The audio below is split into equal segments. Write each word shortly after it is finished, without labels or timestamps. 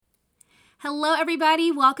Hello,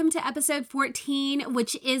 everybody. Welcome to episode 14,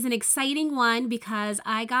 which is an exciting one because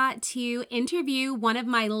I got to interview one of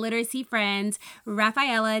my literacy friends,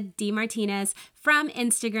 Raffaella Martinis from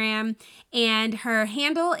Instagram, and her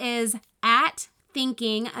handle is at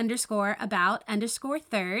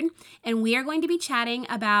thinking_about_third, and we are going to be chatting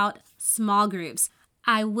about small groups.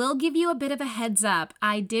 I will give you a bit of a heads up.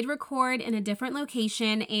 I did record in a different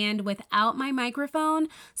location and without my microphone,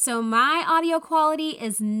 so my audio quality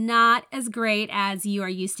is not as great as you are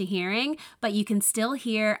used to hearing, but you can still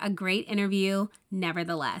hear a great interview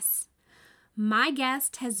nevertheless. My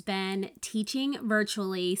guest has been teaching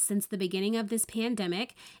virtually since the beginning of this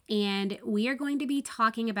pandemic, and we are going to be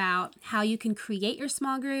talking about how you can create your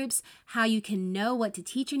small groups, how you can know what to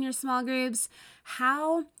teach in your small groups,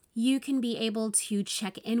 how you can be able to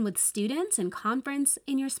check in with students and conference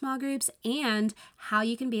in your small groups, and how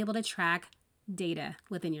you can be able to track data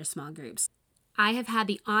within your small groups. I have had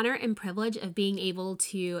the honor and privilege of being able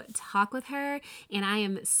to talk with her, and I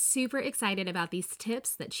am super excited about these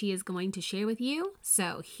tips that she is going to share with you.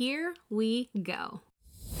 So here we go.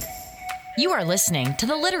 You are listening to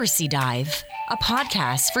The Literacy Dive, a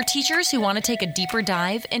podcast for teachers who want to take a deeper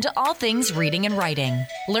dive into all things reading and writing.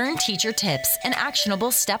 Learn teacher tips and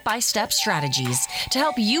actionable step-by-step strategies to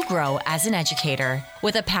help you grow as an educator.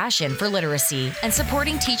 With a passion for literacy and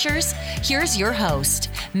supporting teachers, here's your host,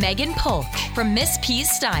 Megan Polk from Miss P's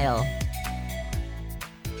Style.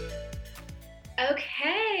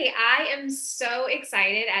 Okay, I am so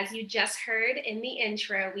excited. As you just heard in the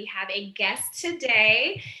intro, we have a guest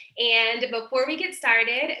today. And before we get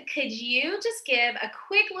started, could you just give a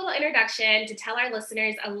quick little introduction to tell our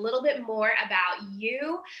listeners a little bit more about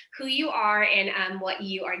you, who you are, and what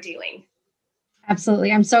you are doing?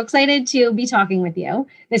 Absolutely. I'm so excited to be talking with you.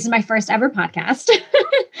 This is my first ever podcast.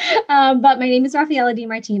 But my name is Raffaella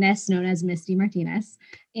Martinis, known as Miss D Martinez,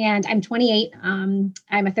 and I'm 28. I'm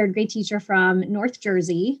a third grade teacher from North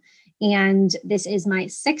Jersey, and this is my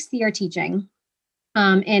 6th year teaching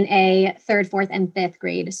in a 3rd, 4th, and 5th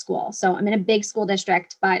grade school. So I'm in a big school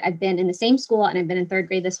district, but I've been in the same school and I've been in 3rd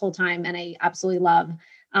grade this whole time, and I absolutely love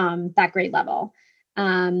that grade level.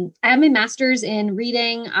 I have my master's in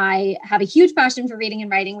reading. I have a huge passion for reading and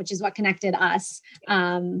writing, which is what connected us.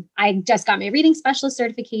 I just got my reading specialist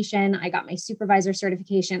certification. I got my supervisor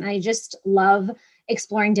certification. I just love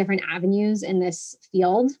exploring different avenues in this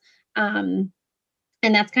field.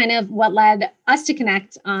 And that's kind of what led us to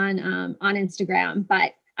connect on Instagram.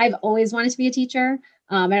 But I've always wanted to be a teacher.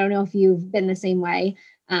 I don't know if you've been the same way.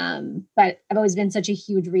 But I've always been such a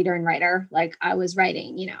huge reader and writer. Like I was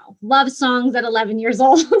writing, love songs at 11 years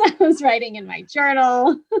old. I was writing in my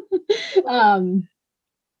journal.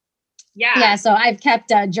 Yeah. So I've kept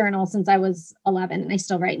a journal since I was 11 and I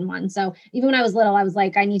still write in one. So even when I was little, I was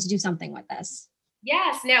like, I need to do something with this.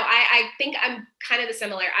 Yes. No, I think I'm kind of the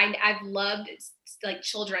similar. I've loved like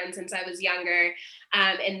children since I was younger.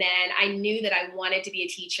 And then I knew that I wanted to be a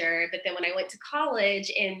teacher. But then when I went to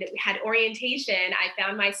college and had orientation, I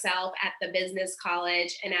found myself at the business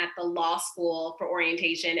college and at the law school for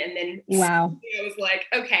orientation. And then wow, I was like,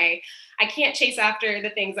 okay, I can't chase after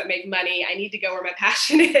the things that make money. I need to go where my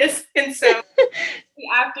passion is. And so the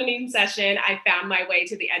afternoon session, I found my way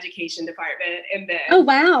to the education department, and then and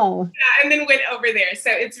then went over there.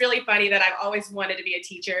 So it's really funny that I've always wanted to be a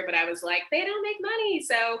teacher, but I was like, they don't make money,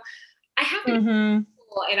 so I have to go school,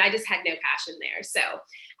 and I just had no passion there. So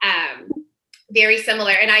very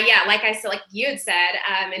similar. And like I said, like you had said,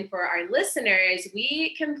 and for our listeners,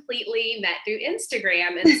 we completely met through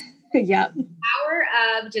Instagram, and yep. The power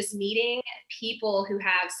of just meeting people who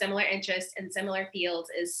have similar interests in similar fields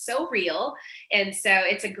is so real. And so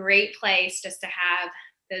it's a great place just to have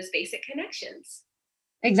those basic connections.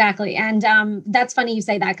 Exactly. And that's funny you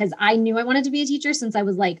say that, because I knew I wanted to be a teacher since I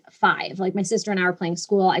was like 5. Like my sister and I were playing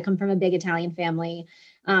school. I come from a big Italian family.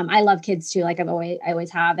 I love kids too. Like I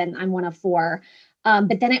always have, and I'm one of 4.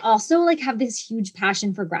 But then I also like have this huge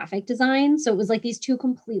passion for graphic design. So it was like these 2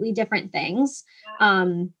 completely different things.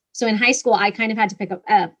 So in high school, I kind of had to pick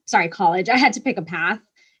college, I had to pick a path.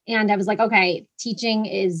 And I was like, okay, teaching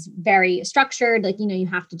is very structured. Like, you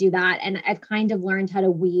have to do that. And I've kind of learned how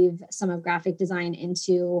to weave some of graphic design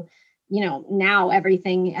into, now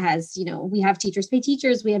everything has, we have teachers pay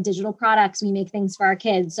teachers, we have digital products, we make things for our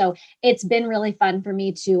kids. So it's been really fun for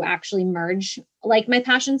me to actually merge like my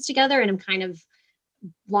passions together. And I'm kind of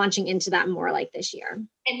launching into that more like this year.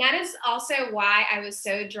 And that is also why I was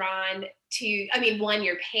so drawn one,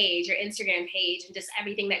 your page, your Instagram page, and just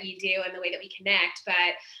everything that you do and the way that we connect.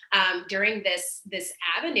 But during this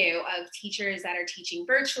avenue of teachers that are teaching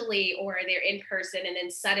virtually or they're in person and then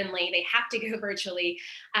suddenly they have to go virtually,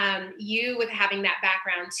 you with having that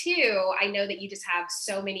background too, I know that you just have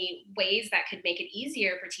so many ways that could make it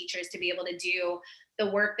easier for teachers to be able to do the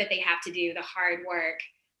work that they have to do, the hard work,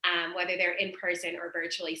 whether they're in person or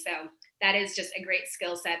virtually. So that is just a great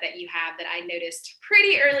skill set that you have that I noticed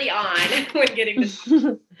pretty early on when getting this.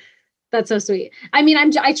 That's so sweet. I mean,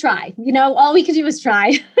 I try, all we can do is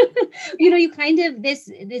try. You kind of,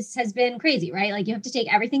 this has been crazy, right? Like you have to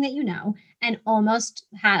take everything that you know and almost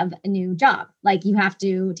have a new job. Like you have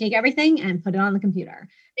to take everything and put it on the computer.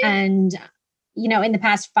 And, in the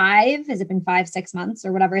past has it been 5-6 months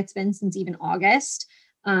or whatever it's been since even August?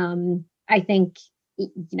 I think,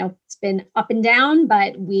 it's been up and down,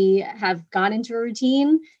 but we have got into a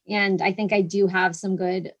routine. And I think I do have some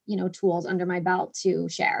good, tools under my belt to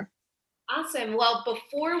share. Awesome. Well,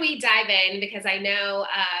 before we dive in, because I know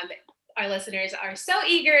our listeners are so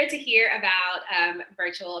eager to hear about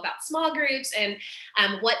about small groups and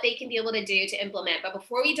what they can be able to do to implement. But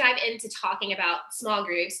before we dive into talking about small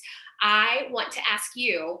groups, I want to ask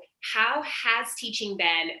you, how has teaching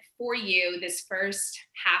been for you this first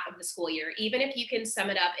half of the school year? Even if you can sum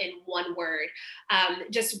it up in one word,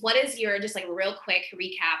 just what is your, just like a real quick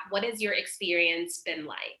recap, what has your experience been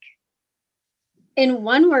like? In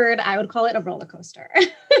one word, I would call it a roller coaster.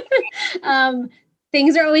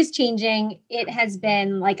 Things are always changing. It has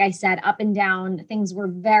been, like I said, up and down. Things were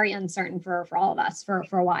very uncertain for all of us for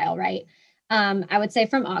a while, right? I would say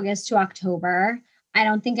from August to October, I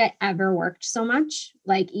don't think I ever worked so much.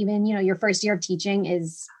 Like even, your first year of teaching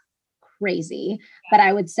is crazy, but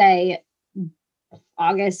I would say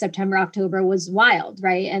August, September, October was wild,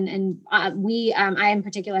 right? And I in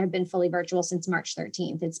particular have been fully virtual since March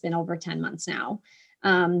 13th. It's been over 10 months now.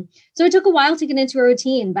 So it took a while to get into a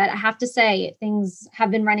routine, but I have to say things have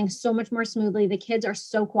been running so much more smoothly. The kids are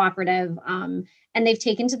so cooperative, and they've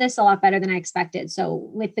taken to this a lot better than I expected. So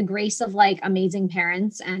with the grace of like amazing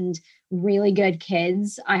parents and really good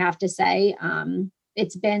kids, I have to say,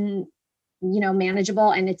 it's been,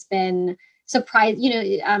 manageable, and it's been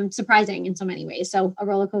surprising in so many ways. So a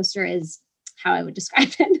roller coaster is how I would describe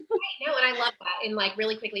it. No, and I love that. And like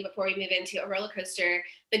really quickly before we move into a roller coaster,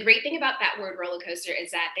 the great thing about that word roller coaster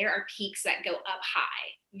is that there are peaks that go up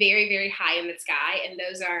high, very, very high in the sky. And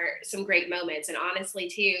those are some great moments. And honestly,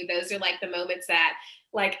 too, those are like the moments that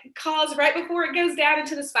like cause right before it goes down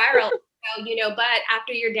into the spiral. So, but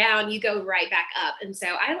after you're down, you go right back up. And so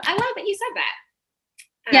I love that you said that.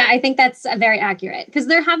 Yeah, I think that's very accurate because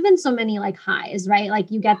there have been so many like highs, right?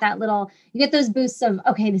 Like you get those boosts of,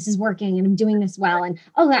 okay, this is working and I'm doing this well. And,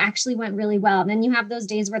 oh, that actually went really well. And then you have those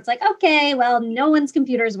days where it's like, okay, well, no one's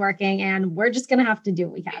computer is working and we're just going to have to do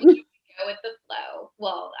what we can. Go with the flow.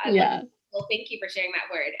 Well, well, thank you for sharing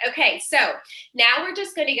that word. Okay. So now we're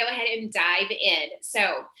just going to go ahead and dive in.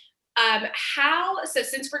 So,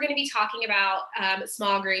 since we're going to be talking about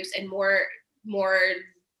small groups and more,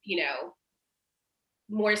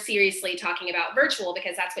 more seriously talking about virtual,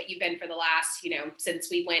 because that's what you've been for the last, since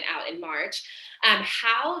we went out in March.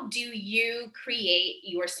 How do you create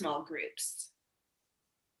your small groups?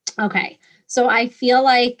 Okay. So I feel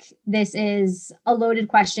like this is a loaded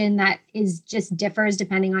question that is just differs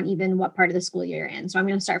depending on even what part of the school year you're in. So I'm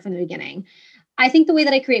going to start from the beginning. I think the way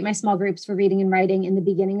that I create my small groups for reading and writing in the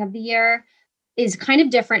beginning of the year is kind of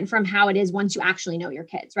different from how it is once you actually know your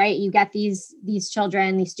kids, right? You get these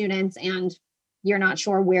children, these students, and you're not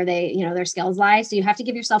sure where they, their skills lie. So you have to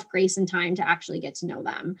give yourself grace and time to actually get to know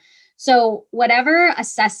them. So whatever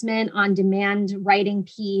assessment on demand writing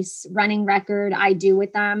piece, running record I do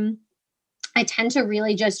with them, I tend to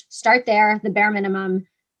really just start there, the bare minimum,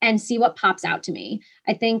 and see what pops out to me.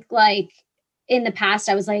 I think like in the past,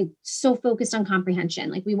 I was like so focused on comprehension.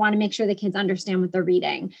 Like we want to make sure the kids understand what they're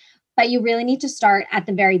reading, but you really need to start at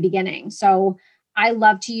the very beginning. So I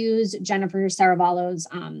love to use Jennifer Saravallo's,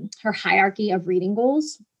 her hierarchy of reading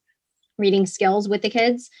goals, reading skills with the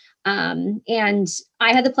kids. And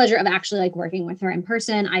I had the pleasure of actually like working with her in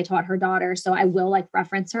person. I taught her daughter, so I will like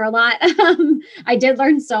reference her a lot. I did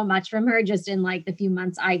learn so much from her just in like the few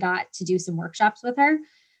months I got to do some workshops with her.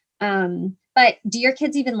 But do your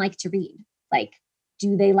kids even like to read? Like,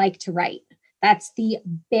 do they like to write? That's the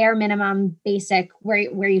bare minimum basic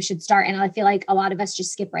where you should start. And I feel like a lot of us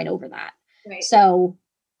just skip right over that. Right. So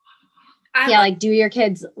do your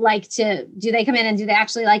kids do they come in and do they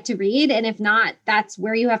actually like to read? And if not, that's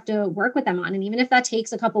where you have to work with them on. And even if that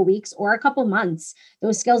takes a couple weeks or a couple months,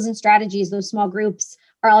 those skills and strategies, those small groups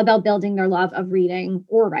are all about building their love of reading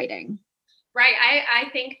or writing. Right. I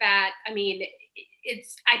think that, I mean,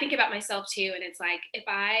 I think about myself too. And it's like, if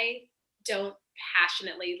I don't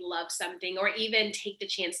passionately love something or even take the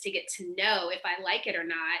chance to get to know if I like it or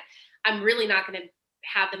not, I'm really not going to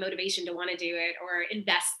have the motivation to want to do it or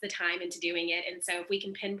invest the time into doing it. And so if we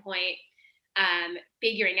can pinpoint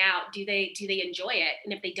figuring out, do they enjoy it?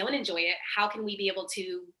 And if they don't enjoy it, how can we be able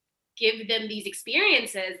to give them these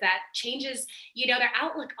experiences that changes, their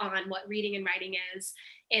outlook on what reading and writing is.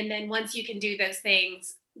 And then once you can do those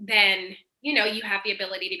things, then, you have the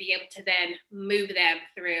ability to be able to then move them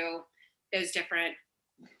through those different,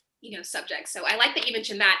 subjects. So I like that you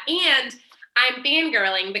mentioned that. And I'm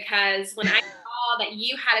fangirling because when I saw that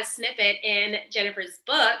you had a snippet in Jennifer's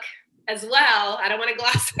book as well, I don't want to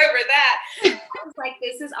gloss over that. I was like,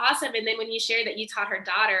 this is awesome. And then when you shared that you taught her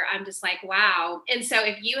daughter, I'm just like, wow. And so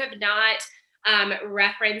if you have not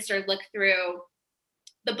referenced or looked through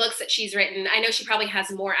the books that she's written, I know she probably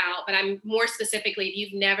has more out, but I'm more specifically, if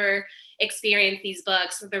you've never experienced these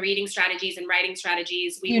books, the reading strategies and writing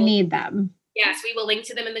strategies, you need them. Yes, we will link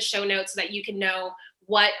to them in the show notes so that you can know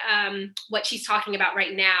what she's talking about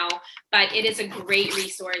right now. But it is a great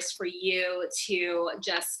resource for you to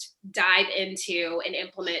just dive into and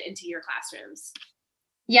implement into your classrooms.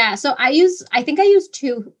 Yeah. So I think I use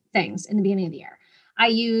two things in the beginning of the year. I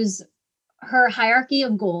use her hierarchy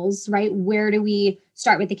of goals, right? Where do we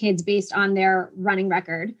start with the kids based on their running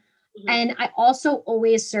record? Mm-hmm. And I also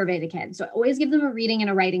always survey the kids. So I always give them a reading and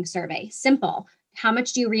a writing survey. Simple. How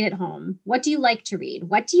much do you read at home? What do you like to read?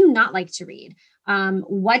 What do you not like to read?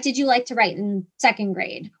 What did you like to write in second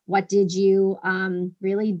grade? What did you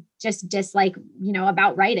really just dislike,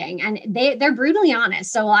 about writing? And they're brutally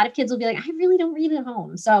honest. So a lot of kids will be like, I really don't read at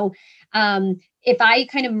home. So if I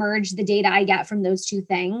kind of merge the data I get from those two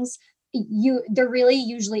things, there really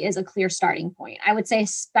usually is a clear starting point. I would say,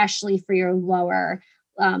 especially for your lower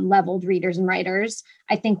leveled readers and writers.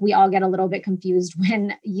 I think we all get a little bit confused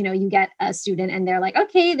when, you get a student and they're like,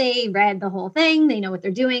 okay, they read the whole thing. They know what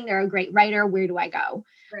they're doing. They're a great writer. Where do I go?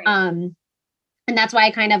 Right. And that's why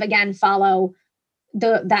I kind of, again, follow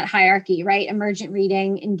that hierarchy, right? Emergent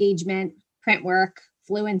reading, engagement, print work,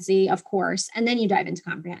 fluency, of course, and then you dive into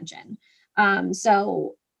comprehension.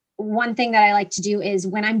 So one thing that I like to do is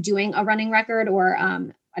when I'm doing a running record or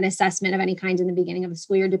an assessment of any kind in the beginning of the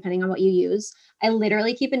school year, depending on what you use, I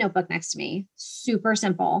literally keep a notebook next to me, super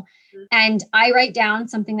simple. Mm-hmm. And I write down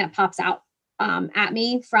something that pops out at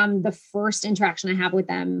me from the first interaction I have with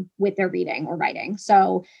them with their reading or writing.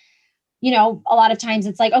 So, a lot of times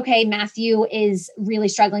it's like, okay, Matthew is really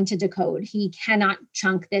struggling to decode. He cannot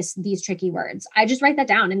chunk these tricky words. I just write that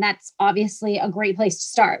down. And that's obviously a great place to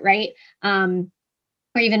start, right?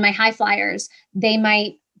 Or even my high flyers, they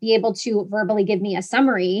might be able to verbally give me a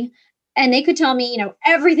summary and they could tell me,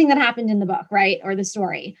 everything that happened in the book, right? Or the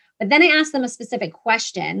story. But then I ask them a specific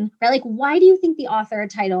question, right? Like, why do you think the author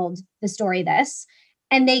titled the story this?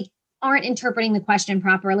 And they aren't interpreting the question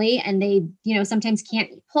properly. And they, sometimes can't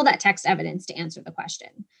pull that text evidence to answer the question.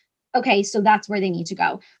 Okay, so that's where they need to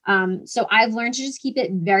go. So I've learned to just keep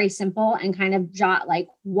it very simple and kind of jot like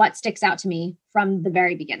what sticks out to me from the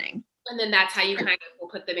very beginning. And then that's how you kind of will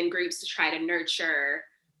put them in groups to try to nurture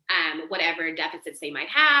whatever deficits they might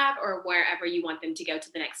have or wherever you want them to go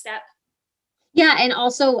to the next step. Yeah. And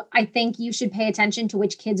also, I think you should pay attention to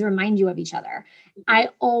which kids remind you of each other. Mm-hmm. I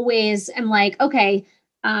always am like, okay,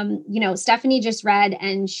 Stephanie just read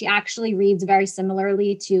and she actually reads very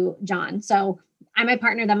similarly to John. So I might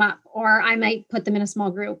partner them up or I might put them in a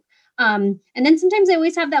small group. And then sometimes I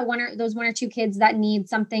always have those one or two kids that need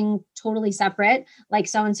something totally separate. Like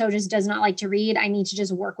so-and-so just does not like to read. I need to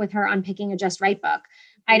just work with her on picking a just right book.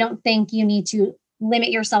 I don't think you need to limit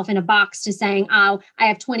yourself in a box to saying, oh, I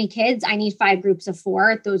have 20 kids. I need 5 groups of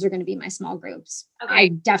 4. Those are going to be my small groups. Okay. I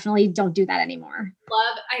definitely don't do that anymore.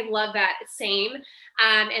 I love that. Same.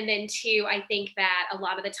 And then 2, I think that a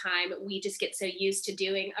lot of the time we just get so used to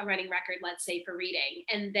doing a running record, let's say for reading,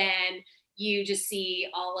 and then you just see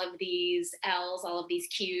all of these L's, all of these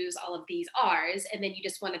Q's, all of these R's, and then you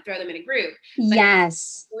just want to throw them in a group. But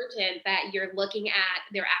yes. It's important that you're looking at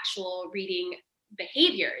their actual reading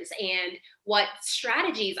behaviors and what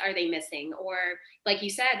strategies are they missing, or like you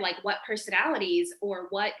said, like what personalities or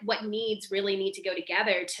what needs really need to go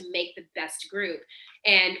together to make the best group.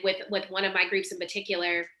 And with one of my groups in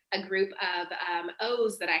particular, a group of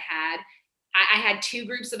O's that I had 2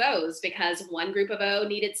 groups of O's because one group of O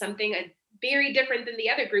needed something very different than the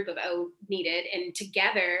other group of O needed, and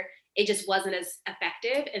together it just wasn't as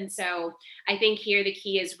effective. And so I think here the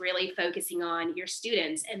key is really focusing on your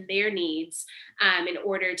students and their needs in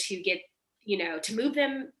order to get, to move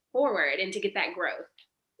them forward and to get that growth.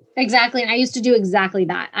 Exactly. And I used to do exactly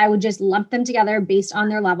that. I would just lump them together based on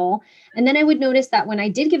their level. And then I would notice that when I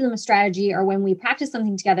did give them a strategy or when we practiced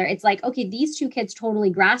something together, it's like, okay, these two kids totally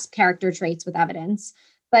grasp character traits with evidence,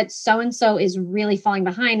 but so and so is really falling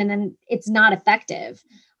behind. And then it's not effective.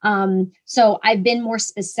 So I've been more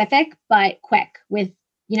specific, but quick with,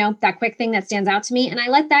 that quick thing that stands out to me. And I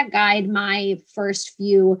let that guide my first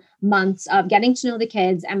few months of getting to know the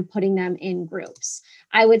kids and putting them in groups.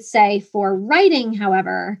 I would say for writing,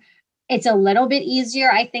 however, it's a little bit easier,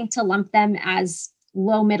 I think, to lump them as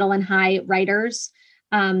low, middle, and high writers.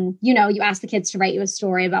 You ask the kids to write you a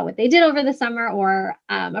story about what they did over the summer or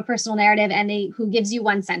a personal narrative, and who gives you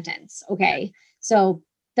one sentence. Okay. So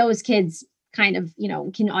those kids kind of,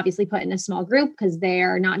 can obviously put in a small group because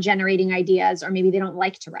they're not generating ideas, or maybe they don't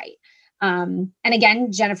like to write. And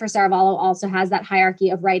again, Jennifer Saravallo also has that hierarchy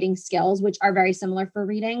of writing skills, which are very similar for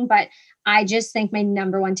reading. But I just think my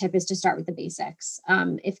number one tip is to start with the basics.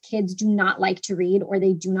 If kids do not like to read or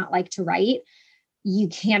they do not like to write, you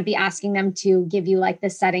can't be asking them to give you like the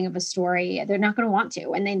setting of a story. They're not going to want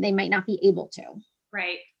to, and they might not be able to.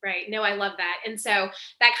 Right, right. No, I love that. And so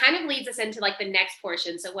that kind of leads us into like the next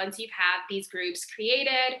portion. So once you've had these groups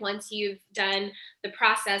created, once you've done the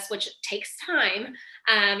process, which takes time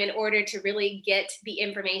in order to really get the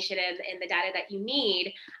information and the data that you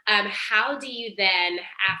need, how do you then,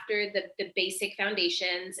 after the basic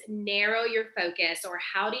foundations, narrow your focus, or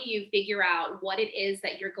how do you figure out what it is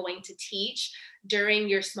that you're going to teach during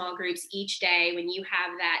your small groups each day when you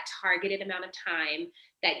have that targeted amount of time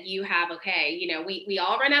that you have? Okay, we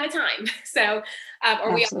all run out of time. So,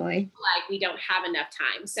 or we all feel Absolutely. like we don't have enough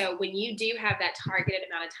time. So when you do have that targeted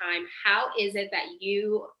amount of time, how is it that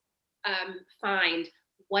you find,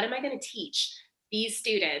 what am I going to teach these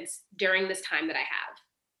students during this time that I have?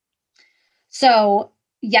 So,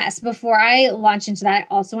 yes, before I launch into that, I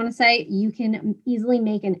also want to say you can easily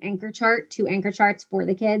make an anchor chart, 2 anchor charts for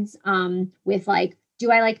the kids, with like,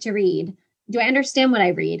 do I like to read? Do I understand what I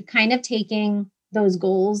read? Kind of taking those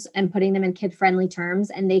goals and putting them in kid-friendly terms,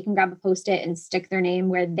 and they can grab a Post-it and stick their name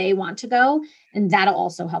where they want to go. And that'll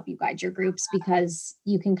also help you guide your groups because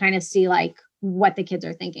you can kind of see like what the kids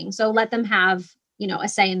are thinking. So let them have, a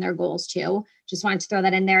say in their goals too. Just wanted to throw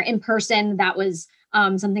that in there. In person, that was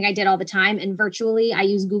something I did all the time. And virtually, I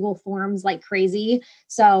use Google Forms like crazy.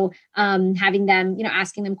 So having them,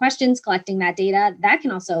 asking them questions, collecting that data, that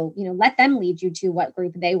can also, let them lead you to what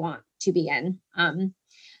group they want to be in.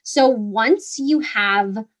 So once you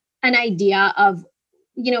have an idea of,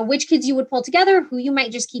 which kids you would pull together, who you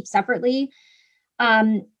might just keep separately,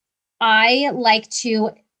 I like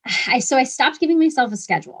to, I stopped giving myself a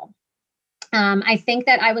schedule. I think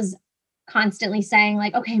that I was constantly saying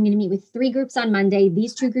like, okay, I'm going to meet with 3 groups on Monday,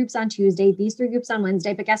 these 2 groups on Tuesday, these 3 groups on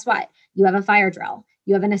Wednesday. But guess what? You have a fire drill,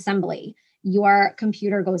 you have an assembly, your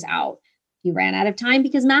computer goes out, you ran out of time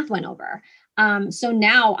because math went over. So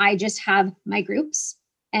now I just have my groups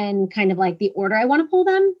and kind of like the order I want to pull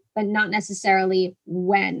them, but not necessarily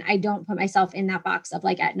when. I don't put myself in that box of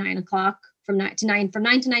like at 9 o'clock from 9 to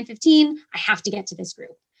 9:15, I have to get to this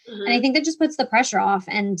group. Mm-hmm. And I think that just puts the pressure off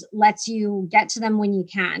and lets you get to them when you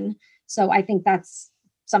can. So I think that's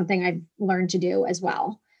something I've learned to do as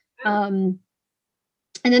well. And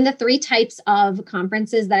then the 3 types of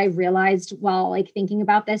conferences that I realized while like thinking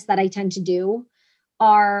about this that I tend to do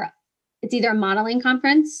are, it's either a modeling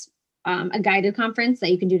conference, a guided conference that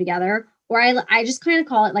you can do together, or I just kind of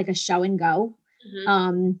call it like a show and go.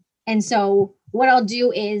 Mm-hmm. And so what I'll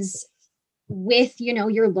do is with,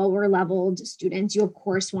 your lower leveled students, you of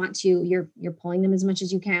course want to, you're pulling them as much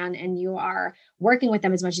as you can and you are working with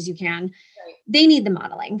them as much as you can. Right. They need the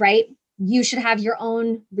modeling, right? You should have your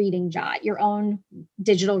own reading jot, your own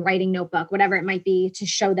digital writing notebook, whatever it might be, to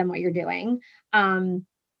show them what you're doing. And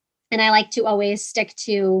I like to always stick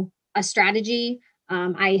to a strategy.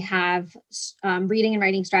 I have reading and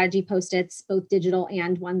writing strategy Post-its, both digital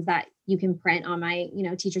and ones that you can print on my,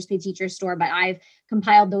 Teachers Pay Teachers store. But I've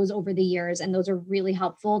compiled those over the years, and those are really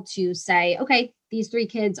helpful to say, okay, these 3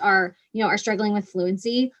 kids are struggling with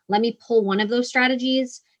fluency. Let me pull one of those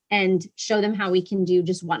strategies and show them how we can do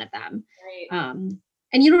just one of them. Right.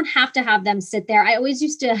 And you don't have to have them sit there. I always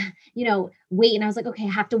used to, wait, and I was like, okay,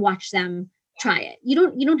 I have to watch them try it. You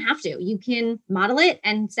don't have to. You can model it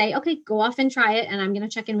and say, okay, go off and try it, and I'm going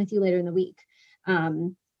to check in with you later in the week.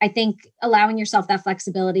 I think allowing yourself that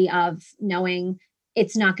flexibility of knowing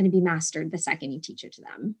it's not going to be mastered the second you teach it to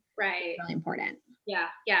them. Right. Really important. Yeah.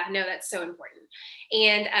 Yeah. No, that's so important.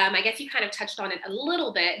 And I guess you kind of touched on it a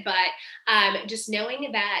little bit, but just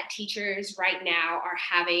knowing that teachers right now are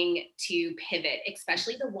having to pivot,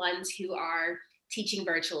 especially the ones who are teaching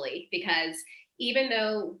virtually, because even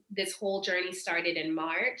though this whole journey started in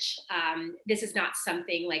March, this is not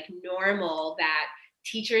something like normal that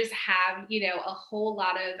teachers have, a whole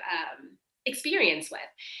lot of experience with.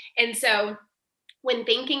 And so when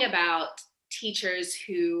thinking about teachers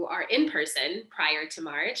who are in person prior to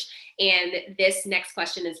March, and this next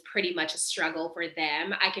question is pretty much a struggle for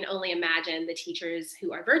them, I can only imagine the teachers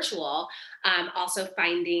who are virtual also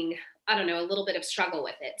finding, I don't know, a little bit of struggle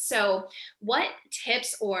with it. So, what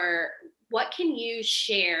tips or what can you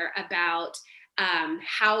share about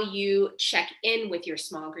how you check in with your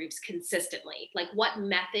small groups consistently? Like, what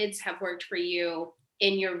methods have worked for you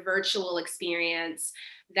in your virtual experience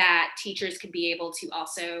that teachers could be able to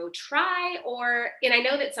also try? Or, and I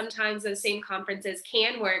know that sometimes those same conferences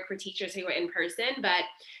can work for teachers who are in person, but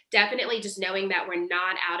definitely just knowing that we're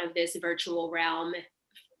not out of this virtual realm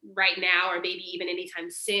right now, or maybe even anytime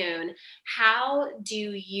soon, how do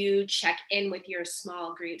you check in with your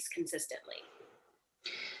small groups consistently?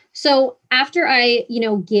 So after I,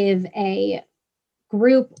 give a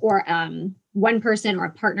group or one person or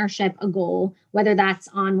a partnership a goal, whether that's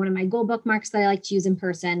on one of my goal bookmarks that I like to use in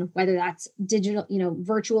person, whether that's digital,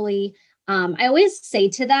 virtually. I always say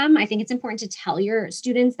to them, I think it's important to tell your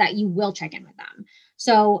students that you will check in with them.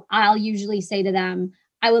 So I'll usually say to them,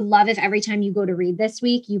 I would love if every time you go to read this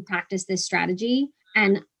week, you practice this strategy.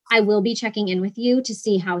 And I will be checking in with you to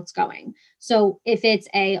see how it's going. So if it's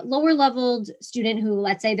a lower leveled student who,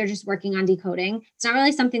 let's say they're just working on decoding, it's not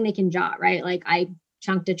really something they can jot, right? Like I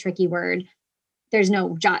chunked a tricky word. There's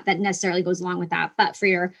no jot that necessarily goes along with that. But for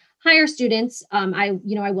your higher students, I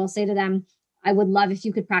will say to them, I would love if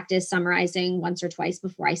you could practice summarizing once or twice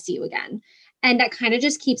before I see you again. And that kind of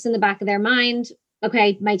just keeps in the back of their mind,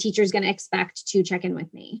 okay, my teacher's going to expect to check in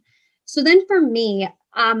with me. So then for me,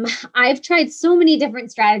 I've tried so many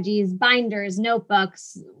different strategies, binders,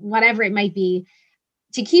 notebooks, whatever it might be.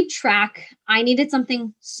 To keep track, I needed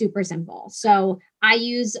something super simple. So I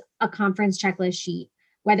use a conference checklist sheet,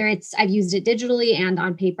 whether I've used it digitally and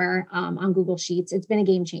on paper on Google Sheets. It's been a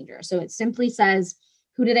game changer. So it simply says,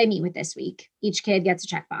 who did I meet with this week? Each kid gets a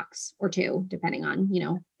checkbox or two, depending on,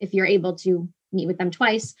 if you're able to meet with them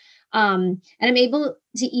twice. And I'm able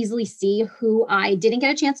to easily see who I didn't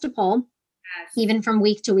get a chance to pull, Yes. even from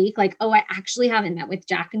week to week. Like, oh, I actually haven't met with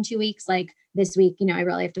Jack in 2 weeks. Like this week, I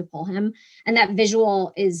really have to pull him. And that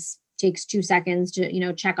visual takes 2 seconds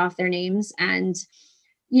to, check off their names. And,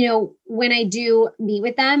 when I do meet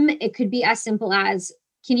with them, it could be as simple as,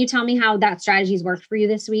 can you tell me how that strategy's worked for you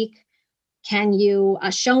this week? Can you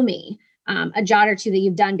show me a jot or two that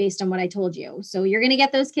you've done based on what I told you? So you're going to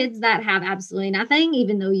get those kids that have absolutely nothing,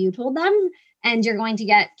 even though you told them. And you're going to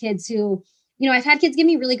get kids who, I've had kids give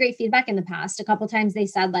me really great feedback in the past. A couple of times they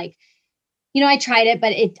said like, I tried it,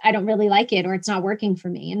 but I don't really like it, or it's not working for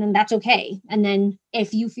me. And then that's okay. And then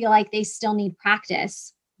if you feel like they still need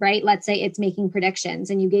practice, right? Let's say it's making predictions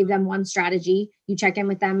and you gave them one strategy, you check in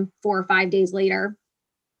with them 4 or 5 days later,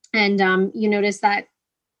 and you notice that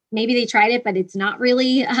maybe they tried it, but it's not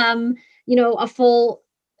really, a full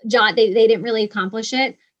jot. They didn't really accomplish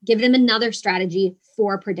it. Give them another strategy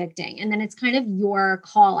for predicting. And then it's kind of your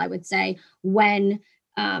call, I would say, when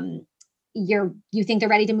you think they're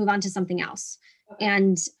ready to move on to something else. Okay.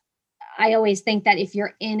 And I always think that if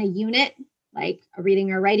you're in a unit, like a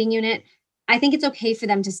reading or writing unit, I think it's okay for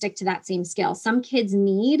them to stick to that same skill. Some kids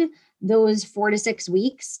need those 4 to 6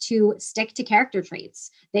 weeks to stick to character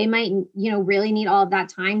traits. They might, really need all of that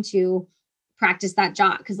time to practice that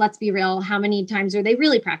jot. Because let's be real, how many times are they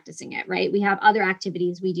really practicing it, right? We have other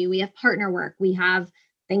activities we do. We have partner work. We have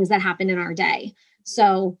things that happen in our day.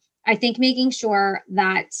 So I think making sure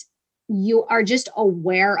that you are just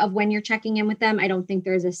aware of when you're checking in with them. I don't think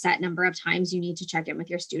there's a set number of times you need to check in with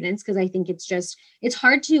your students, because I think it's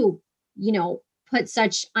hard to, put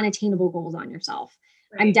such unattainable goals on yourself.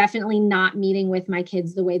 Right. I'm definitely not meeting with my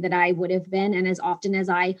kids the way that I would have been and as often as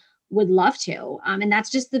I would love to. And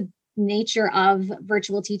that's just the nature of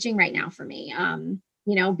virtual teaching right now for me.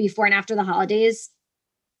 Before and after the holidays,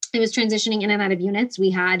 I was transitioning in and out of units.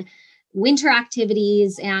 We had winter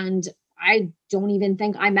activities, and I don't even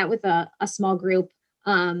think I met with a small group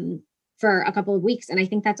for a couple of weeks. And I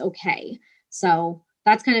think that's okay. So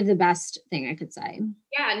that's kind of the best thing I could say.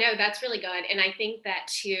 Yeah, no, that's really good. And I think that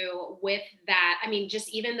too, with that, I mean, just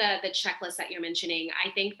even the checklist that you're mentioning, I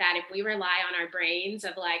think that if we rely on our brains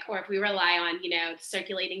of like, or if we rely on,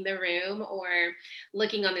 circulating the room or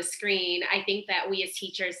looking on the screen, I think that we as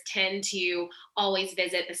teachers tend to always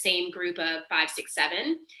visit the same group of 5, 6,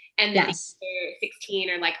 7. And then Yes.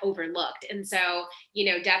 16 are like overlooked. And so,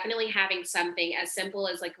 definitely having something as simple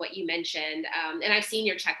as like what you mentioned. And I've seen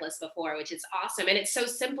your checklist before, which is awesome. And it's so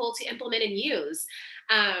simple to implement and use.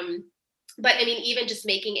 But I mean, even just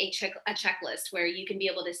making a checklist where you can be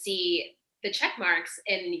able to see the check marks,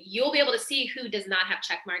 and you'll be able to see who does not have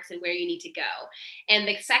check marks and where you need to go. And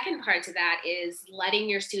the second part to that is letting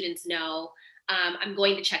your students know, I'm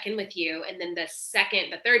going to check in with you. And then the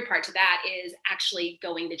third part to that is actually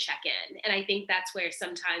going to check in. And I think that's where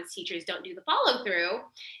sometimes teachers don't do the follow through.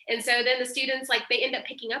 And so then the students, like, they end up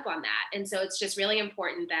picking up on that. And so it's just really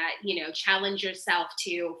important that, challenge yourself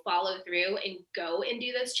to follow through and go and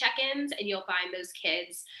do those check-ins, and you'll find those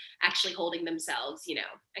kids actually holding themselves,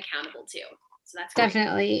 accountable too. So that's great.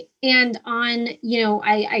 Definitely. And on,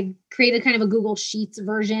 I created kind of a Google Sheets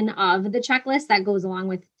version of the checklist that goes along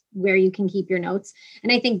with where you can keep your notes.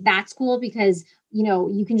 And I think that's cool because,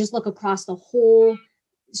 you can just look across the whole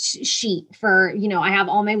sheet for, I have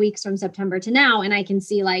all my weeks from September to now, and I can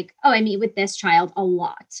see like, oh, I meet with this child a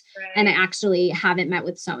lot, Right. and I actually haven't met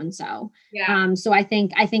with so-and-so. Yeah. So I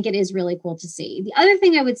think it is really cool to see. The other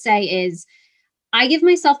thing I would say is I give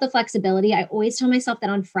myself the flexibility. I always tell myself that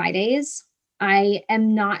on Fridays, I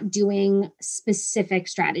am not doing specific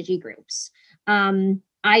strategy groups. I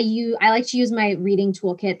like to use my reading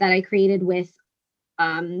toolkit that I created with,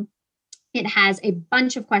 it has a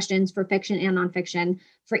bunch of questions for fiction and nonfiction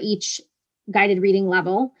for each guided reading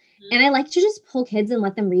level. Mm-hmm. And I like to just pull kids and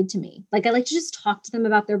let them read to me. Like, I like to just talk to them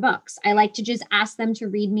about their books. I like to just ask them to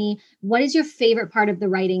read me. What is your favorite part of the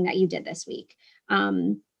writing that you did this week?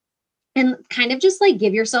 And kind of just like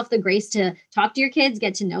give yourself the grace to talk to your kids,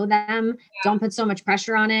 get to know them. Yeah. Don't put so much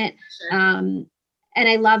pressure on it. Sure. And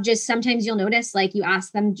I love just sometimes you'll notice like you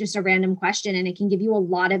ask them just a random question and it can give you a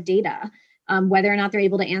lot of data, whether or not they're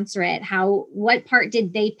able to answer it. What part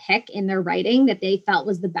did they pick in their writing that they felt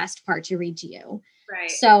was the best part to read to you? Right.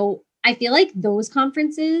 So I feel like those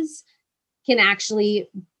conferences can actually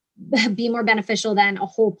be more beneficial than a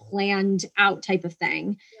whole planned out type of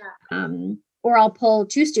thing. Yeah. Or I'll pull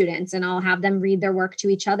two students and I'll have them read their work to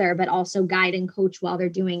each other, but also guide and coach while they're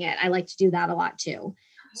doing it. I like to do that a lot too.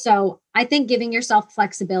 So I think giving yourself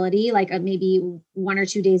flexibility, like maybe 1 or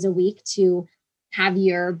 2 days a week to have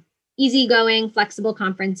your easygoing, flexible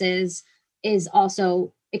conferences is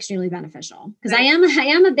also extremely beneficial because I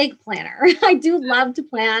am a big planner. I do love to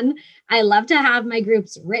plan. I love to have my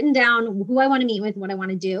groups written down, who I want to meet with, what I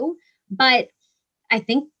want to do. But I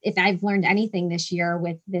think if I've learned anything this year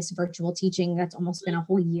with this virtual teaching, that's almost been a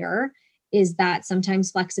whole year, is that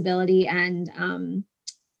sometimes flexibility and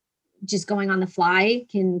just going on the fly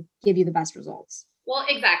can give you the best results. Well,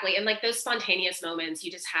 exactly. And like those spontaneous moments,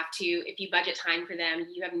 you just have to, if you budget time for them,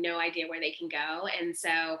 you have no idea where they can go. And so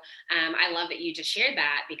I love that you just shared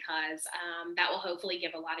that because that will hopefully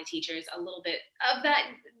give a lot of teachers a little bit of that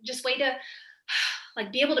just way to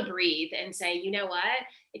like be able to breathe and say, you know what,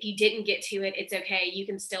 if you didn't get to it, it's okay. You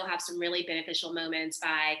can still have some really beneficial moments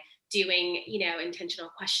by doing, intentional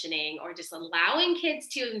questioning or just allowing kids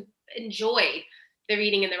to enjoy the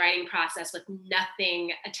reading and the writing process with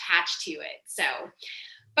nothing attached to it. So,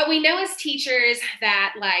 but we know as teachers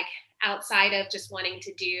that like outside of just wanting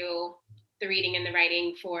to do the reading and the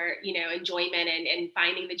writing for, enjoyment and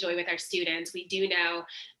finding the joy with our students, we do know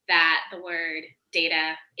that the word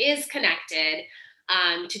data is connected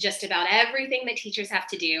to just about everything that teachers have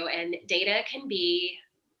to do. And data can be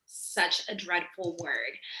such a dreadful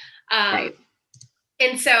word. Right.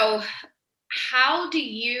 And so how do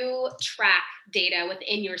you track data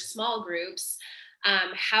within your small groups?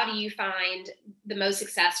 How do you find the most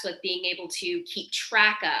success with being able to keep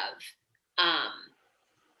track of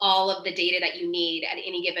all of the data that you need at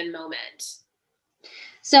any given moment?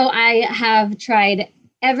 So I have tried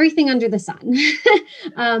everything under the sun.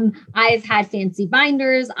 I've had fancy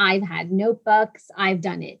binders. I've had notebooks. I've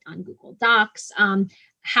done it on Google Docs.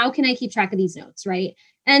 How can I keep track of these notes, right?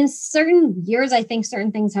 And certain years, I think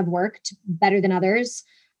certain things have worked better than others.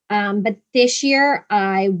 But this year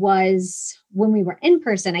when we were in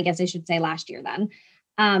person, I guess I should say last year then,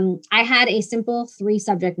 I had a simple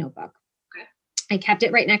 3-subject notebook. Okay. I kept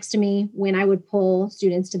it right next to me when I would pull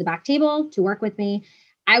students to the back table to work with me.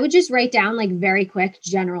 I would just write down like very quick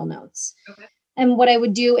general notes. Okay. And what I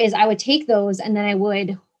would do is I would take those and then I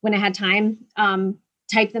would, when I had time,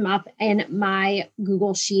 type them up in my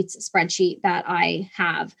Google Sheets spreadsheet that I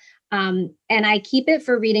have. And I keep it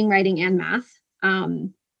for reading, writing, and math.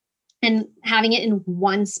 And having it in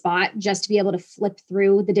one spot just to be able to flip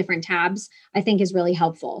through the different tabs, I think is really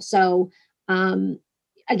helpful. So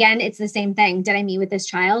again, it's the same thing. Did I meet with this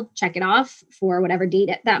child? Check it off for whatever date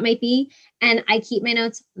that might be. And I keep my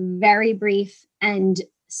notes very brief and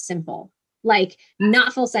simple, like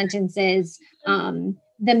not full sentences.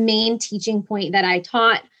 The main teaching point that I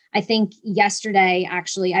taught, I think yesterday,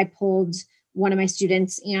 actually, I pulled one of my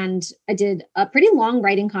students, and I did a pretty long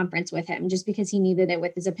writing conference with him just because he needed it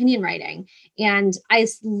with his opinion writing. And I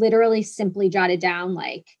literally simply jotted down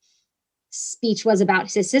like speech was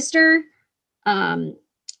about his sister.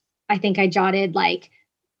 I think I jotted like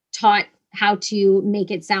taught how to make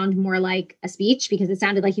it sound more like a speech, because it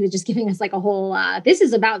sounded like he was just giving us like a whole, this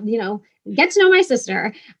is about, get to know my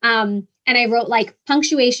sister. And I wrote like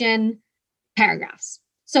punctuation, paragraphs.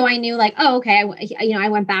 So I knew like, oh, okay. I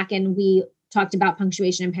went back and we talked about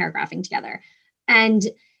punctuation and paragraphing together. And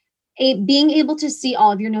being able to see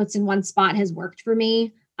all of your notes in one spot has worked for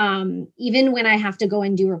me. Even when I have to go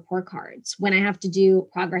and do report cards, when I have to do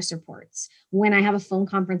progress reports, when I have a phone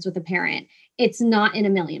conference with a parent, it's not in a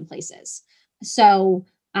million places. So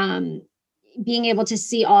being able to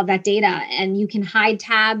see all of that data, and you can hide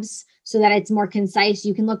tabs so that it's more concise.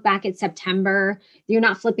 You can look back at September. You're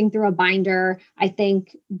not flipping through a binder. I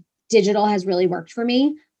think digital has really worked for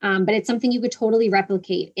me, but it's something you could totally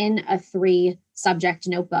replicate in a 3-subject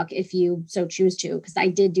notebook if you so choose to, because I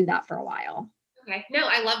did do that for a while. Okay. No,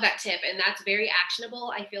 I love that tip. And that's very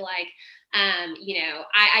actionable. I feel like,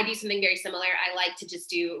 I do something very similar. I like to just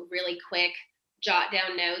do really quick jot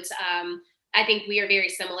down notes. I think we are very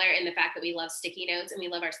similar in the fact that we love sticky notes and we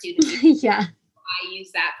love our students. Yeah. I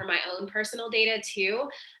use that for my own personal data too.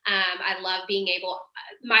 I love being able,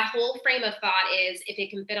 my whole frame of thought is if it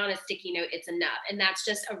can fit on a sticky note, it's enough. And that's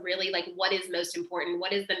just a really like, what is most important?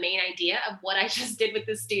 What is the main idea of what I just did with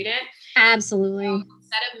the student? Absolutely. So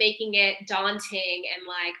instead of making it daunting and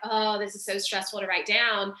like, oh, this is so stressful to write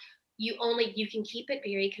down, you can keep it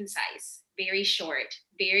very concise, very short,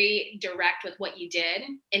 very direct with what you did.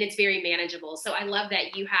 And it's very manageable. So I love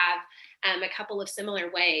that you have a couple of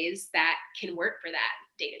similar ways that can work for that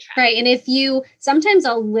data track. Right. And sometimes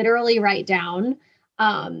I'll literally write down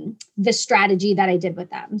the strategy that I did with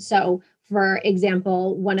them. So for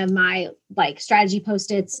example, one of my like strategy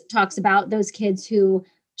post-its talks about those kids who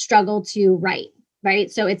struggle to write,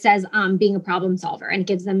 right? So it says being a problem solver, and it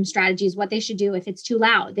gives them strategies, what they should do if it's too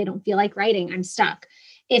loud, they don't feel like writing, I'm stuck.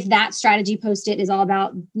 If that strategy post-it is all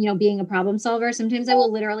about, being a problem solver, sometimes I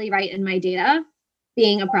will literally write in my data,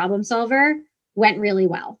 being a problem solver went really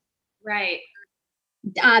well. Right.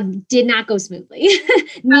 Did not go smoothly.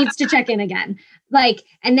 Needs to check in again.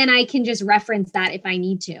 And then I can just reference that if I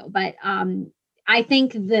need to. But I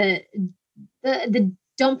think the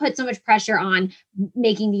don't put so much pressure on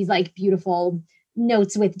making these like beautiful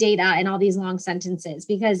notes with data and all these long sentences,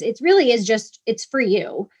 because it really is just, it's for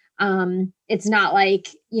you. It's not like,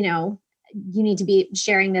 you need to be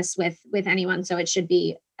sharing this with anyone. So it should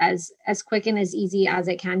be as quick and as easy as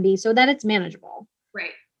it can be so that it's manageable. Right.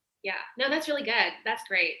 Yeah. No, that's really good. That's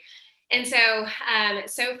great. And so,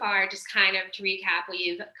 so far, just kind of to recap,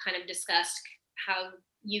 we've kind of discussed how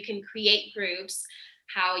you can create groups,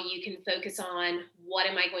 how you can focus on what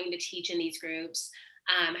am I going to teach in these groups,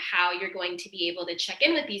 how you're going to be able to check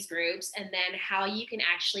in with these groups, and then how you can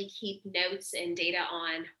actually keep notes and data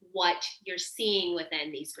on what you're seeing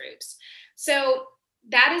within these groups. So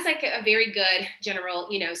that is like a very good general,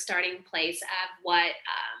 starting place of what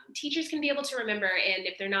teachers can be able to remember. And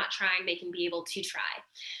if they're not trying, they can be able to try.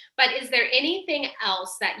 But is there anything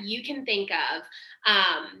else that you can think of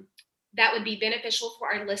that would be beneficial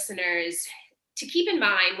for our listeners to keep in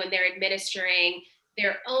mind when they're administering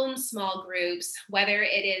their own small groups, whether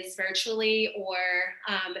it is virtually or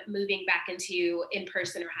moving back into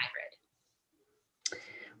in-person or hybrid?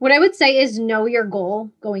 What I would say is know your goal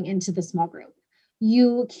going into the small group.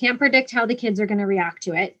 You can't predict how the kids are going to react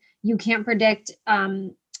to it. You can't predict, whether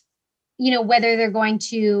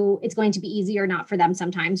it's going to be easy or not for them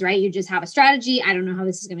sometimes, right? You just have a strategy. I don't know how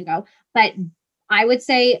this is going to go, but I would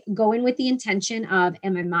say go in with the intention of,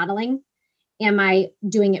 am I modeling? Am I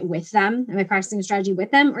doing it with them? Am I practicing a strategy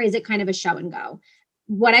with them? Or is it kind of a show and go?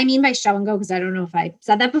 What I mean by show and go, because I don't know if I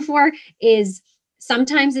said that before, is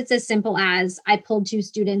sometimes it's as simple as I pulled 2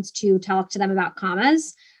 students to talk to them about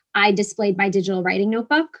commas. I displayed my digital writing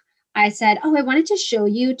notebook. I said, I wanted to show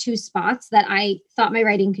you 2 spots that I thought my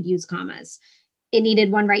writing could use commas. It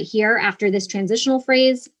needed one right here after this transitional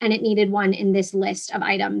phrase, and it needed one in this list of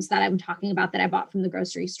items that I'm talking about that I bought from the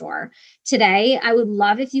grocery store. Today, I would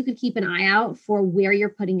love if you could keep an eye out for where you're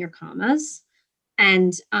putting your commas,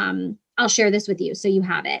 and I'll share this with you so you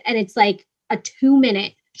have it. And it's like a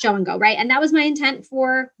 2-minute show and go, right? And that was my intent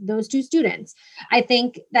for those 2 students. I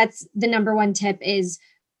think that's the number one tip is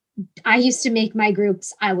I used to make my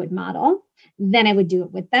groups, I would model, then I would do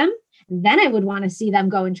it with them. Then I would want to see them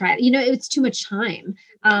go and try it. It's too much time.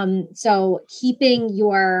 So keeping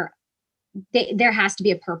there has to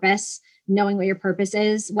be a purpose, knowing what your purpose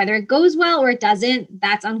is, whether it goes well or it doesn't,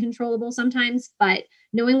 that's uncontrollable sometimes, but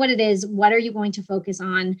knowing what it is, what are you going to focus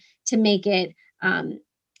on to make it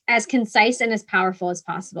as concise and as powerful as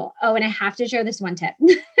possible. Oh, and I have to share this one tip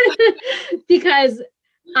because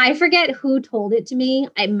I forget who told it to me.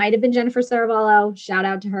 It might have been Jennifer Saravallo. Shout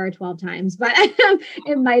out to her 12 times, but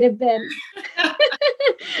it might have been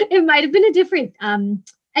it might have been a different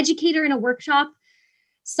educator in a workshop.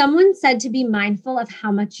 Someone said to be mindful of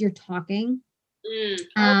how much you're talking.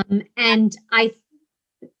 And I,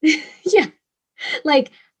 yeah,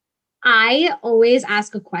 like I always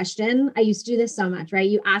ask a question. I used to do this so much, right?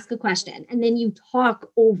 You ask a question and then you talk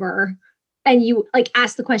over and you like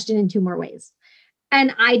ask the question in two more ways.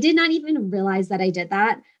 And I did not even realize that I did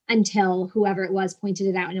that until whoever it was pointed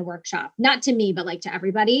it out in a workshop, not to me, but like to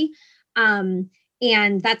everybody.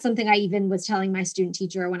 And that's something I even was telling my student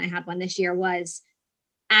teacher when I had one this year was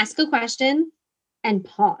ask a question and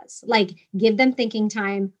pause, like give them thinking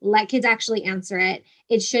time, let kids actually answer it.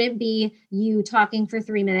 It shouldn't be you talking for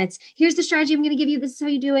 3 minutes. Here's the strategy I'm going to give you. This is how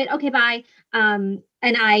you do it. Okay, bye.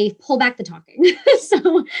 And I pull back the talking.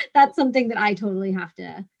 So that's something that I totally have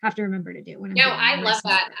to remember to do when I'm No, doing I my love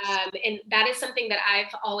small that. groups. And that is something that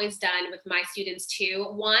I've always done with my students too.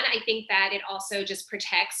 One, I think that it also just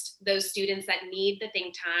protects those students that need the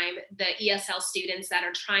think time, the ESL students that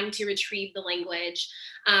are trying to retrieve the language.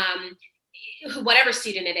 Whatever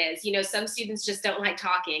student it is, you know, some students just don't like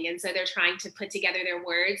talking. And so they're trying to put together their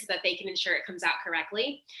words so that they can ensure it comes out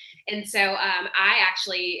correctly. And so I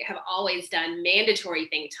actually have always done mandatory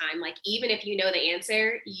think time. Like, even if you know the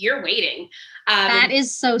answer, you're waiting. That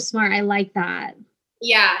is so smart. I like that.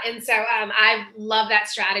 Yeah. And so I love that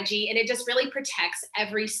strategy, and it just really protects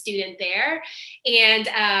every student there.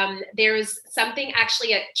 And there was something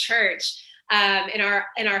actually at church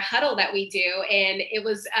in our huddle that we do, and it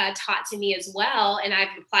was taught to me as well, and I've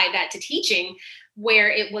applied that to teaching, where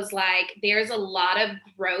it was like there's a lot of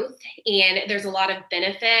growth and there's a lot of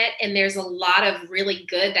benefit and there's a lot of really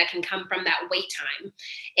good that can come from that wait time.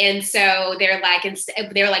 And so they're like,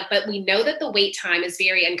 but we know that the wait time is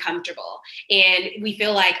very uncomfortable, and we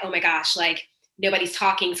feel like, oh my gosh, like nobody's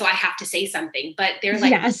talking, so I have to say something. But they're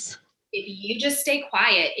like, yes, if you just stay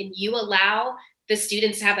quiet and you allow the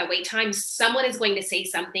students to have that wait time, someone is going to say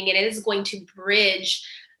something, and it is going to bridge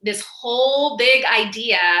this whole big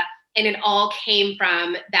idea. And it all came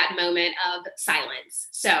from that moment of silence.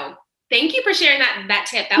 So thank you for sharing that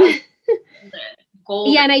tip. That was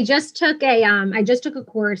gold. Yeah, and I just took a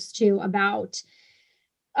course too about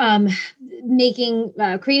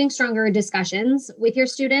creating stronger discussions with your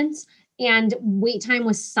students, and wait time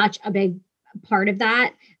was such a big part of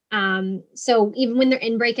that. So even when they're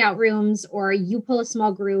in breakout rooms or you pull a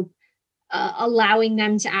small group, allowing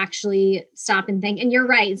them to actually stop and think. And you're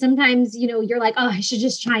right. Sometimes, you know, you're like, oh, I should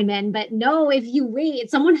just chime in. But no, if you wait,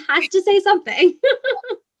 someone has to say something.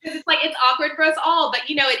 It's like, it's awkward for us all, but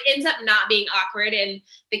you know, it ends up not being awkward, and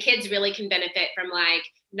the kids really can benefit from like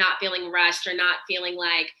not feeling rushed or not feeling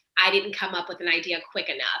like I didn't come up with an idea quick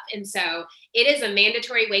enough. And so it is a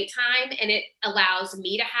mandatory wait time, and it allows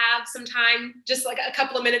me to have some time, just like a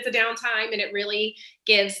couple of minutes of downtime. And it really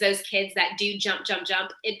gives those kids that do jump.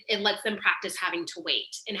 It lets them practice having to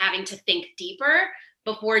wait and having to think deeper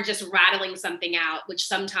before just rattling something out, which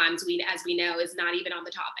sometimes as we know, is not even on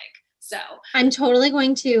the topic. So I'm totally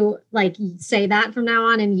going to like say that from now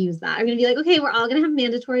on and use that. I'm going to be like, okay, we're all going to have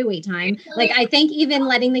mandatory wait time. Like, I think even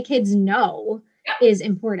letting the kids know is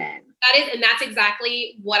important. And that's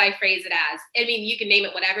exactly what I phrase it as. I mean, you can name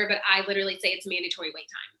it whatever, but I literally say it's mandatory wait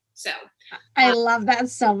time. So I love that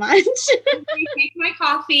so much. I take my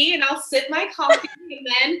coffee and I'll sip my coffee, and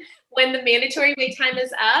then when the mandatory wait time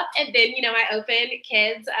is up, and then, you know, I open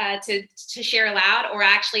kids to share aloud, or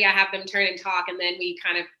actually I have them turn and talk, and then we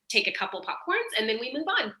kind of take a couple popcorns and then we move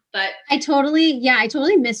on. But I totally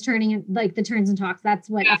miss turning, like the turns and talks. That's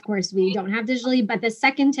what, of course, we don't have digitally. But the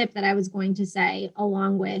second tip that I was going to say,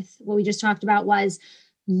 along with what we just talked about, was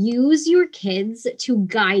use your kids to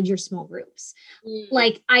guide your small groups.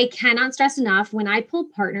 Like, I cannot stress enough, when I pull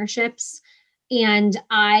partnerships and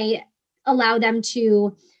I allow them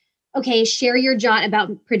to, okay, share your jot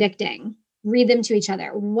about predicting, read them to each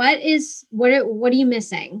other. What are you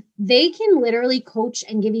missing? They can literally coach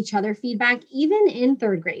and give each other feedback, even in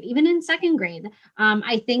third grade, even in second grade.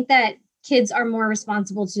 I think that kids are more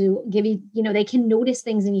responsible to they can notice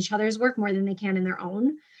things in each other's work more than they can in their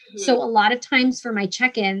own. So a lot of times for my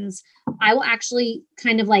check-ins, I will actually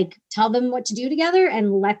kind of like tell them what to do together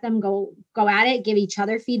and let them go at it, give each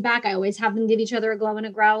other feedback. I always have them give each other a glow and a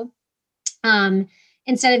grow.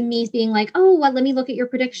 Instead of me being like, oh, well, let me look at your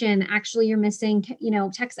prediction. Actually, you're missing,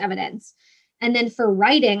 text evidence. And then for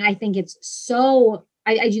writing, I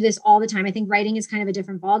I do this all the time. I think writing is kind of a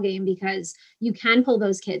different ballgame because you can pull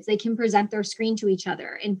those kids. They can present their screen to each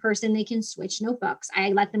other. In person, they can switch notebooks. I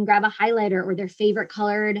let them grab a highlighter or their favorite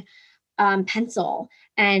colored pencil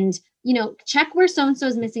and, check where so-and-so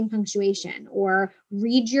is missing punctuation, or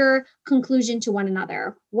read your conclusion to one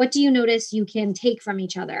another. What do you notice you can take from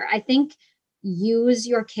each other? I think use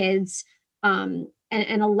your kids and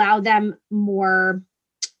allow them more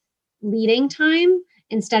leading time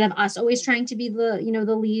instead of us always trying to be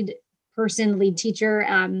the lead person, lead teacher.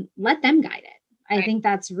 Let them guide it. I think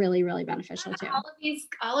that's really, really beneficial too.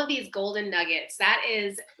 All of these golden nuggets. That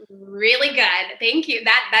is really good. Thank you.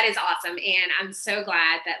 That is awesome. And I'm so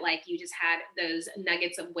glad that like you just had those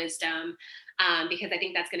nuggets of wisdom, because I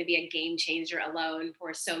think that's going to be a game changer alone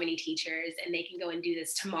for so many teachers, and they can go and do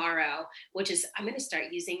this tomorrow, which is I'm going to start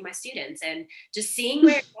using my students and just seeing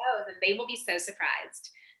where it goes, and they will be so surprised.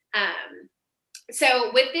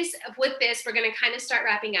 So with this, we're going to kind of start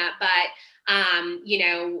wrapping up, but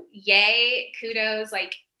yay, kudos,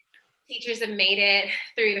 like teachers have made it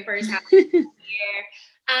through the first half of the year.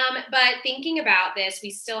 But thinking about this, we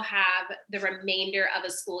still have the remainder of a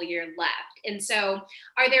school year left. And so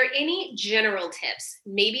are there any general tips,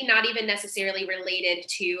 maybe not even necessarily related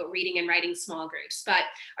to reading and writing small groups, but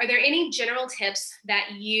are there any general tips that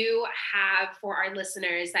you have for our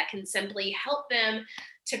listeners that can simply help them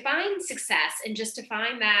to find success and just to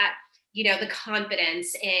find that, the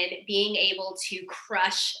confidence in being able to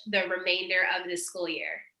crush the remainder of the school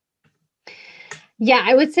year? Yeah,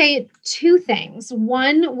 I would say two things.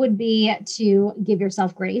 One would be to give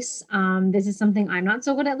yourself grace. This is something I'm not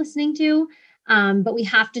so good at listening to, but we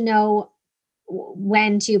have to know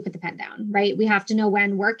when to put the pen down, right? We have to know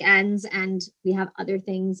when work ends and we have other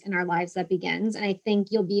things in our lives that begins. And I think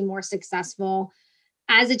you'll be more successful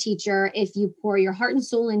as a teacher if you pour your heart and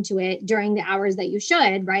soul into it during the hours that you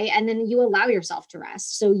should, right? And then you allow yourself to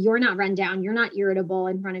rest. So you're not run down, you're not irritable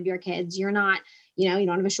in front of your kids, you're not, you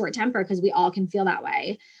don't have a short temper, because we all can feel that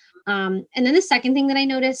way. And then the second thing that I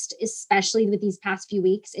noticed, especially with these past few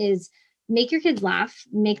weeks, is make your kids laugh,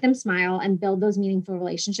 make them smile, and build those meaningful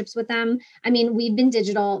relationships with them. I mean, we've been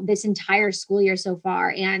digital this entire school year so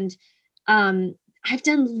far, and I've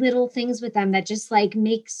done little things with them that just like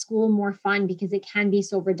make school more fun, because it can be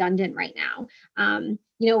so redundant right now.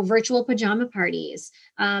 Virtual pajama parties,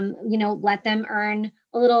 let them earn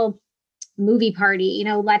a little movie party,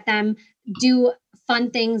 let them do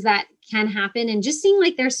fun things that can happen, and just seeing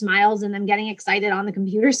like their smiles and them getting excited on the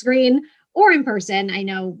computer screen or in person. I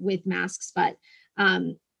know with masks, but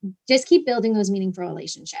just keep building those meaningful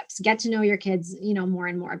relationships. Get to know your kids, more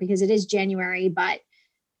and more, because it is January, but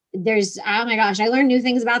there's, oh my gosh, I learn new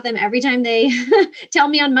things about them every time they tell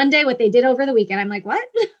me on Monday what they did over the weekend. I'm like, what?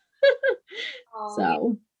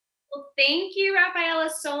 So. Well, thank you, Raffaella,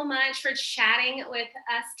 so much for chatting with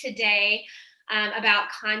us today about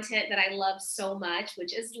content that I love so much,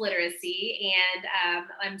 which is literacy. And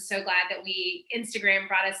I'm so glad that Instagram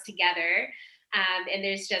brought us together. And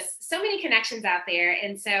there's just so many connections out there.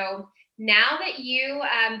 And so now that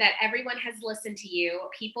that everyone has listened to you,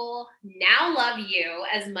 people now love you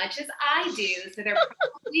as much as I do. So they're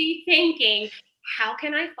probably thinking, how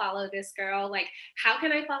can I follow this girl? Like, how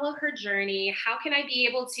can I follow her journey? How can I be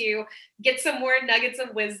able to get some more nuggets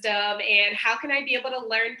of wisdom? And how can I be able to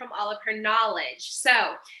learn from all of her knowledge? So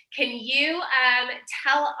can you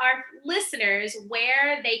tell our listeners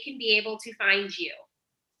where they can be able to find you?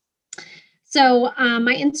 So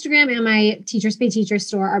my Instagram and my Teachers Pay Teachers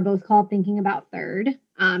store are both called Thinking About Third.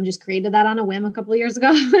 Just created that on a whim a couple of years ago,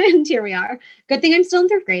 and here we are. Good thing I'm still in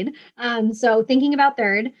third grade. So Thinking About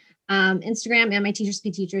Third, Instagram, and my Teachers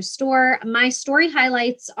Pay Teachers store. My story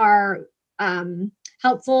highlights are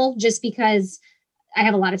helpful just because I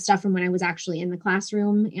have a lot of stuff from when I was actually in the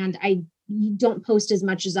classroom, and I don't post as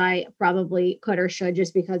much as I probably could or should,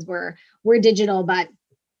 just because we're digital. But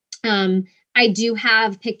I do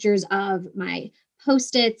have pictures of my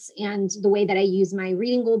Post-its and the way that I use my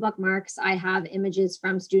reading goal bookmarks. I have images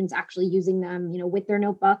from students actually using them, with their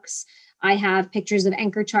notebooks. I have pictures of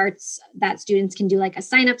anchor charts that students can do, like a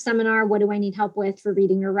sign-up seminar. What do I need help with for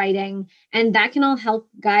reading or writing? And that can all help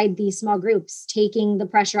guide these small groups, taking the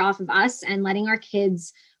pressure off of us and letting our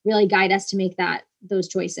kids really guide us to make those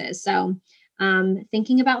choices. So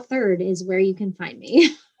Thinking About Third is where you can find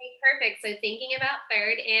me. Perfect. So Thinking About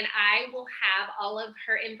Third, and I will have all of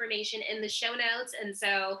her information in the show notes. And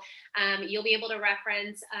so you'll be able to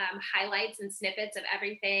reference highlights and snippets of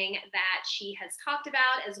everything that she has talked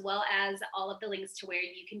about, as well as all of the links to where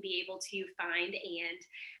you can be able to find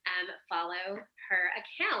and follow her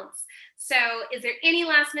accounts. So is there any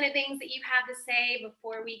last minute things that you have to say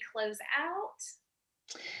before we close out?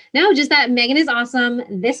 No, just that Megan is awesome.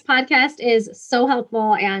 This podcast is so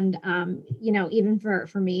helpful. And, even for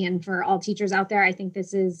me and for all teachers out there, I think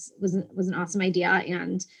this was an awesome idea.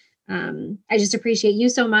 And I just appreciate you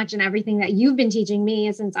so much and everything that you've been teaching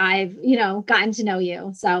me since I've, gotten to know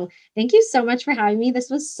you. So thank you so much for having me. This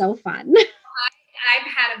was so fun. I've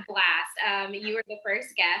had a blast. You were the first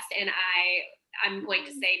guest, and I'm going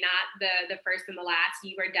to say not the first and the last.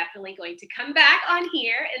 You are definitely going to come back on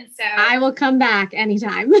here. And so I will come back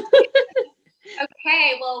anytime.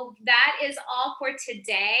 Okay, well, that is all for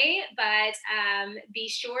today, but be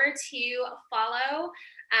sure to follow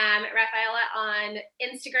Raffaella on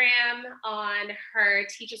Instagram, on her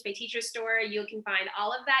Teachers by Teachers store. You can find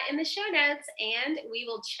all of that in the show notes, and we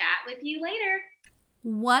will chat with you later.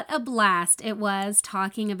 What a blast it was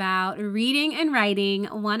talking about reading and writing,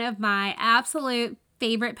 one of my absolute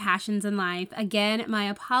favorite passions in life. Again, my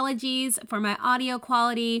apologies for my audio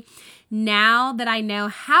quality. Now that I know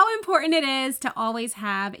how important it is to always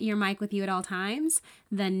have your mic with you at all times,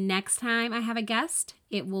 the next time I have a guest,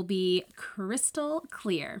 it will be crystal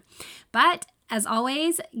clear. But as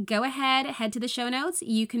always, go ahead, head to the show notes.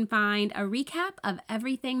 You can find a recap of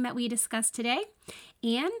everything that we discussed today,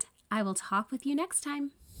 and I will talk with you next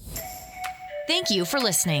time. Thank you for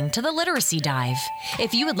listening to the Literacy Dive.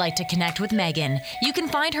 If you would like to connect with Megan, you can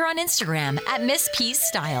find her on Instagram at Miss Peace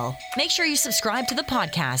Style. Make sure you subscribe to the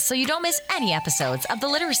podcast so you don't miss any episodes of the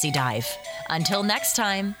Literacy Dive. Until next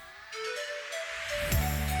time.